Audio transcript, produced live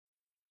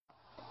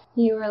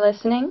You are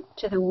listening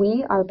to the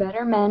We Are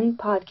Better Men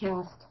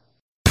podcast.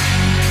 The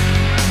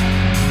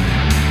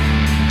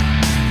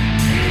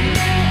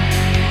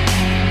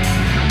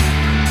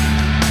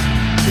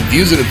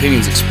views and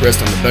opinions expressed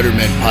on the Better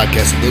Men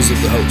podcast are those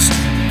of the host.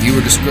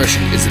 Viewer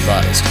discretion is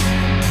advised.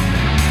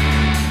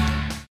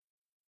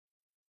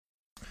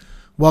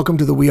 Welcome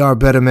to the We Are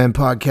Better Men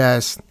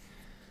podcast.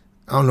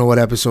 I don't know what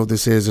episode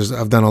this is.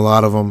 I've done a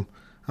lot of them.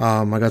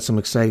 I got some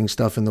exciting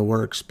stuff in the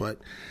works, but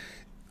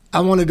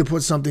I wanted to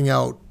put something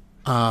out.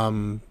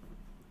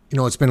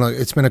 It's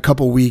been a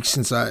couple weeks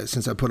since I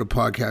put a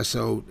podcast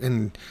out,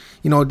 and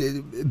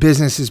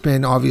business has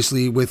been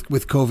obviously with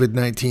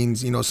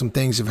COVID-19. Some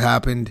things have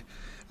happened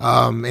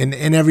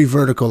in every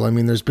vertical. I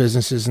mean, there's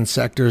businesses and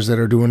sectors that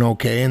are doing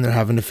okay, and they're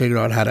having to figure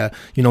out how to,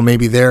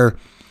 maybe their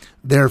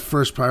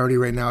first priority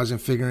right now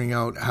isn't figuring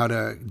out how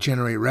to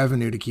generate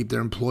revenue to keep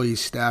their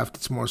employees staffed.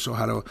 It's more so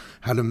how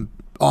to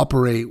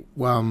operate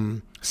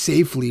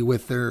safely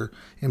with their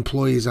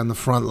employees on the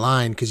front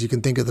line, because you can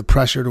think of the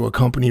pressure to a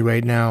company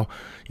right now,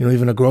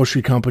 even a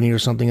grocery company or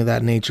something of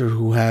that nature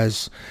who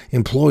has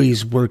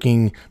employees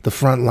working the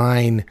front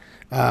line,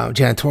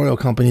 janitorial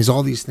companies,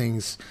 all these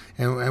things,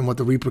 and what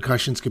the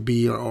repercussions could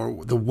be,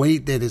 or the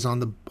weight that is on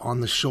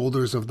the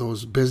shoulders of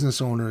those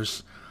business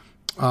owners,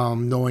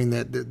 knowing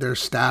that their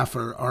staff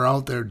are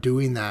out there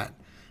doing that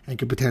and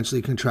could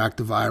potentially contract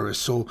the virus.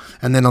 So,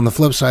 and then on the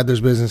flip side,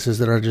 there's businesses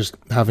that are just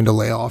having to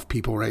lay off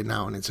people right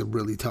now, and it's a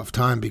really tough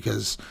time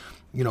because,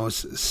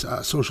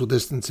 social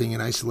distancing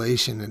and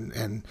isolation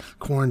and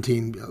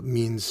quarantine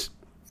means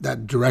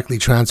that directly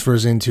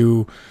transfers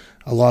into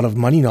a lot of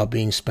money not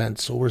being spent.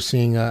 So we're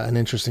seeing an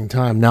interesting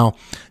time. Now,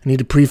 I need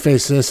to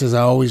preface this as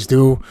I always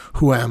do.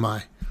 Who am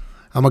I?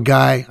 I'm a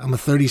guy. I'm a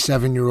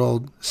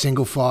 37-year-old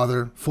single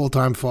father,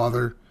 full-time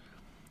father.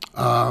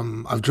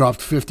 I've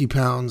dropped 50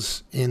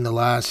 pounds in the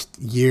last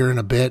year and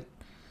a bit.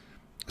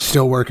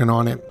 Still working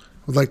on it.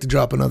 Would like to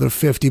drop another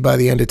 50 by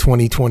the end of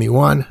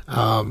 2021.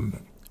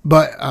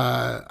 But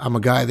I'm a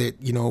guy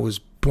that, was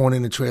born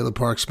in a trailer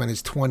park, spent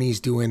his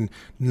 20s doing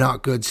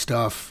not good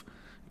stuff,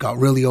 got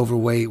really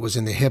overweight, was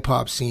in the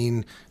hip-hop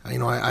scene.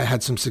 I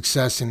had some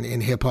success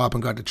in hip-hop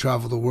and got to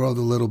travel the world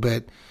a little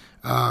bit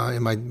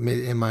in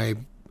my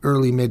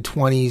early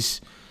mid-20s.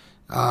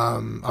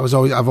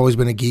 I've always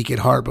been a geek at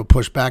heart, but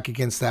pushed back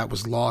against that,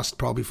 was lost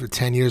probably for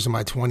 10 years of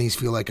my 20s.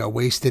 Feel like I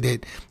wasted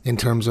it in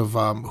terms of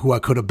who I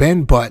could have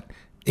been, but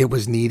it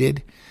was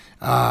needed.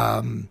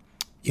 I'm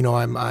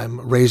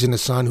raising a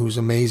son who's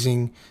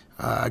amazing.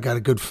 I got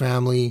a good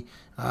family,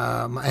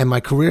 and my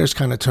career has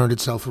kind of turned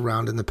itself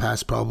around in the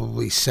past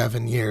probably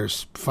 7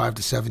 years, 5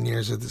 to 7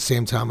 years. At the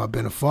same time, I've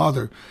been a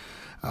father.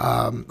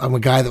 I'm a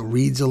guy that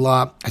reads a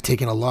lot. I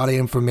take in a lot of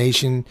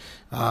information.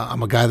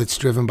 I'm a guy that's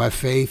driven by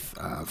faith.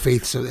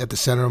 Faith's at the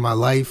center of my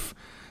life.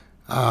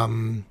 I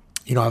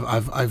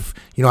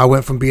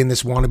went from being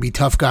this wannabe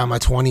tough guy in my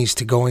 20s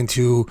to going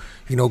to,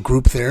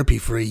 group therapy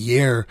for a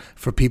year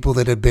for people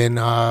that had been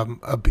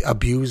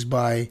abused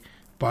by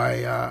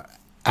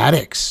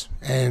addicts,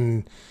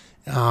 and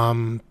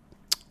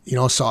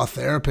saw a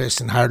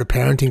therapist and hired a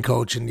parenting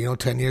coach. And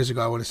 10 years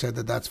ago, I would have said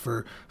that that's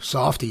for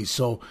softies.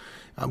 So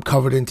I'm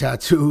covered in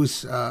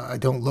tattoos. I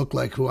don't look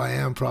like who I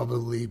am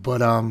probably,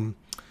 but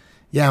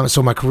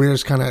so my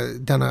career's kind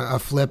of done a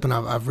flip, and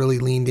I've really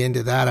leaned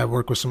into that. I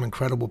work with some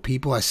incredible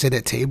people. I sit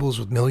at tables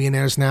with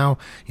millionaires now.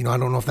 I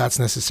don't know if that's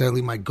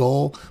necessarily my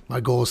goal. My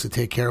goal is to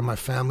take care of my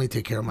family,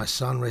 take care of my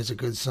son, raise a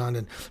good son,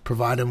 and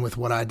provide him with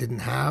what I didn't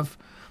have.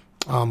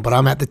 But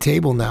I'm at the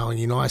table now,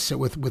 and I sit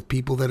with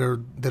people that are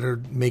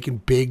making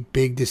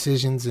big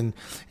decisions, and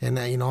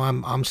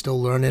I'm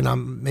still learning.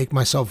 I'm make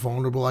myself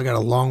vulnerable. I got a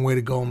long way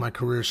to go in my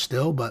career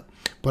still, but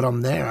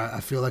I'm there. I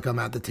feel like I'm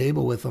at the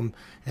table with them,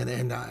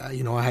 and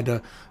I had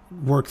to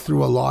work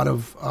through a lot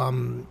of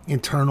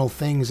internal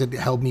things that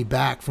held me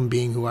back from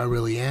being who I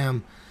really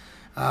am.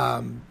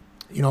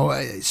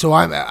 So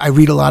I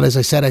read a lot. As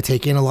I said, I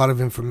take in a lot of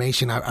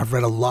information. I've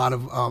read a lot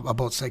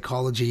about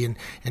psychology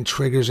and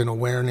triggers and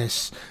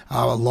awareness,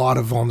 a lot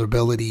of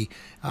vulnerability,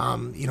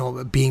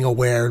 being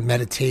aware,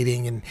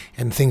 meditating,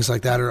 and things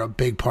like that are a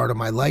big part of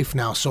my life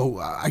now. So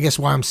I guess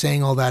why I'm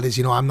saying all that is,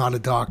 I'm not a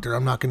doctor.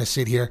 I'm not going to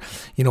sit here.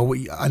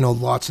 I know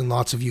lots and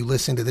lots of you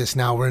listen to this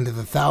now. We're into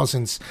the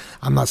thousands.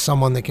 I'm not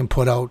someone that can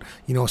put out,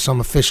 some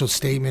official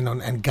statement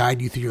and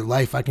guide you through your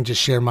life. I can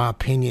just share my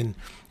opinion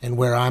and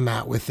where I'm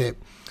at with it.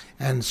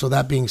 And so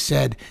that being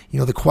said,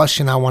 the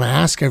question I want to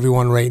ask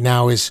everyone right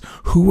now is,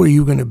 who are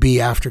you going to be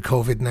after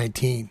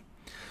COVID-19?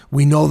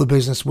 We know the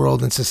business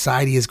world and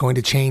society is going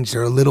to change.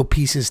 There are little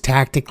pieces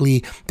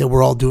tactically that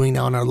we're all doing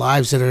now in our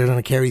lives that are going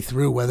to carry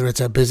through, whether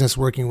it's our business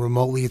working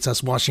remotely, it's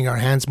us washing our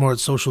hands more,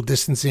 it's social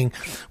distancing,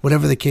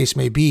 whatever the case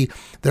may be.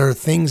 There are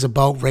things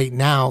about right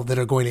now that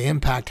are going to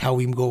impact how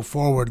we go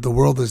forward. The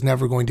world is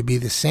never going to be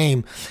the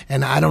same.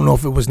 And I don't know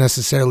if it was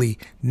necessarily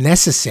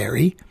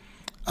necessary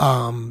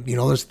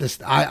There's this.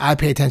 I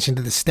pay attention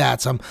to the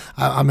stats.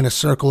 I'm in a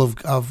circle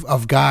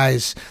of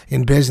guys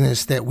in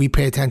business that we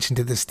pay attention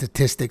to the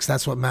statistics.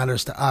 That's what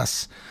matters to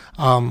us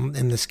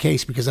in this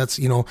case, because that's,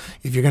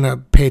 if you're gonna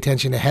pay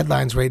attention to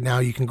headlines right now,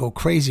 you can go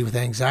crazy with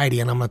anxiety,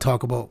 and I'm gonna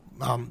talk about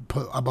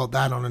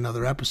that on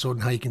another episode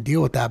and how you can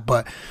deal with that.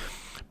 But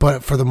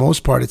for the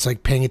most part, it's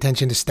like paying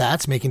attention to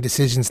stats, making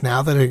decisions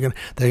now that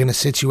they're gonna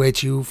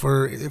situate you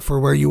for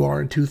where you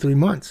are in 2-3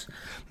 months.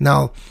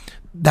 Now,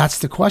 that's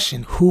the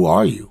question. Who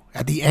are you?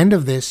 At the end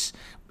of this,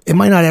 it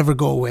might not ever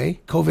go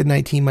away.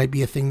 COVID-19 might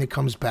be a thing that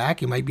comes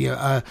back. It might be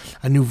a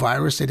new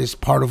virus that is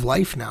part of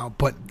life now.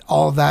 But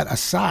all that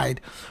aside,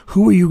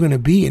 who are you going to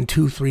be in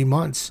 2-3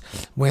 months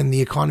when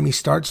the economy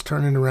starts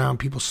turning around,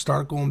 people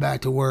start going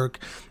back to work,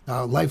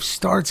 life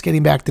starts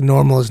getting back to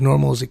normal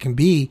as it can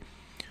be?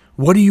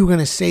 What are you going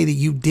to say that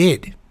you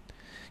did?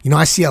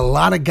 I see a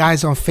lot of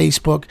guys on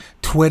Facebook,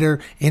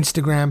 Twitter,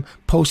 Instagram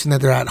posting that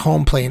they're at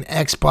home playing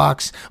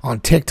Xbox,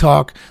 on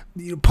TikTok,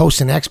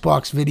 posting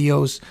Xbox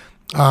videos.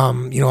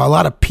 A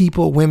lot of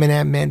people, women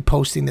and men,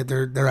 posting that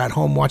they're at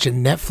home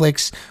watching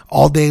Netflix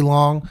all day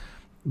long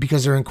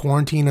because they're in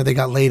quarantine or they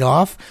got laid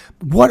off.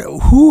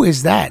 Who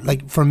is that?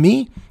 Like, for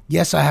me,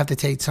 yes, I have to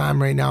take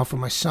time right now for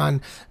my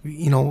son,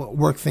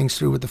 work things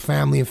through with the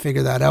family and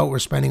figure that out. We're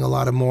spending a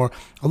lot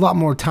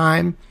more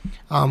time,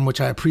 which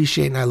I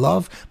appreciate and I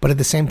love. But at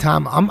the same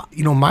time,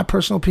 my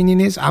personal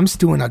opinion is I'm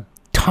doing a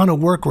ton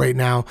of work right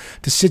now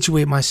to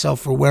situate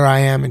myself for where I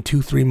am in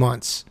 2-3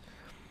 months.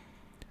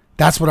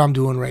 That's what I'm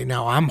doing right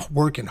now. I'm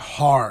working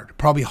hard,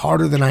 probably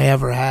harder than I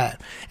ever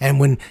had. And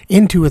when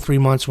in 2 or 3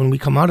 months, when we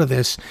come out of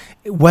this,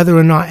 whether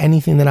or not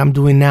anything that I'm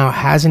doing now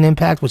has an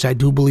impact, which I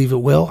do believe it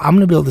will, I'm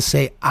going to be able to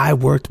say I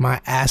worked my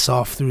ass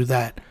off through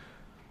that.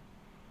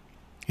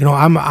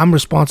 I'm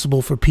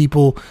responsible for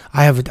people.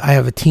 I have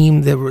a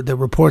team that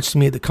reports to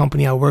me at the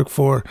company I work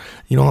for.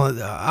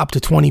 Up to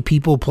 20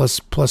 people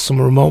plus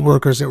some remote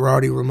workers that were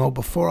already remote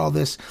before all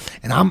this.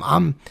 And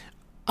I'm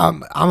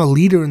a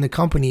leader in the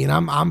company,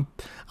 and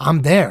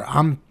I'm there.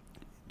 I'm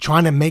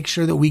trying to make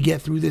sure that we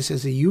get through this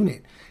as a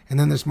unit. And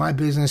then there's my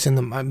business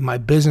and my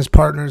business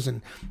partners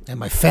and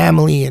my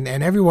family and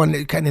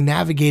everyone kind of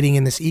navigating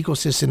in this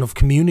ecosystem of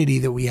community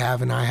that we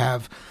have and I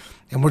have.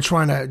 And we're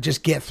trying to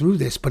just get through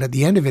this. But at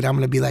the end of it, I'm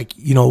going to be like,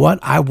 you know what?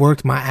 I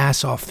worked my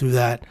ass off through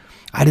that.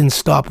 I didn't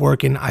stop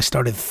working. I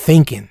started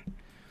thinking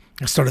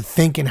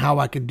how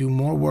I could do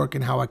more work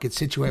and how I could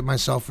situate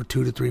myself for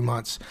 2 to 3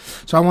 months.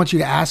 So I want you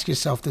to ask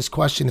yourself this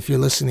question if you're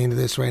listening to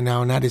this right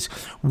now, and that is,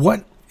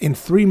 what in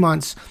 3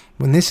 months,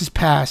 when this is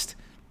past,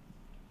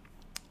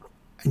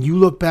 and you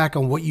look back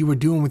on what you were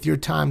doing with your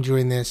time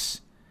during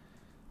this,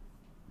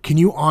 can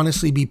you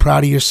honestly be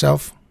proud of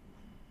yourself?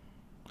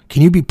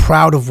 Can you be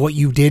proud of what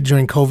you did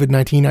during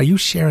COVID-19? Are you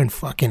sharing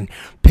fucking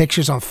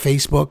pictures on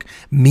Facebook,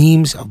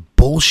 memes of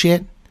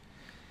bullshit?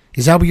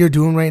 Is that what you're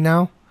doing right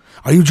now?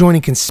 Are you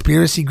joining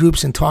conspiracy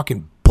groups and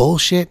talking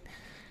bullshit?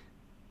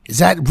 Is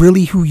that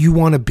really who you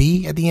want to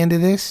be at the end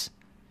of this?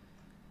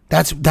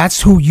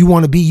 That's who you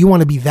want to be? You want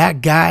to be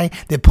that guy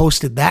that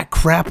posted that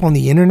crap on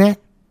the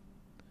internet?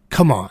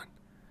 Come on.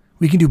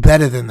 We can do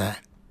better than that.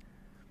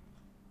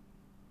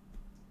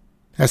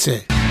 That's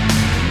it.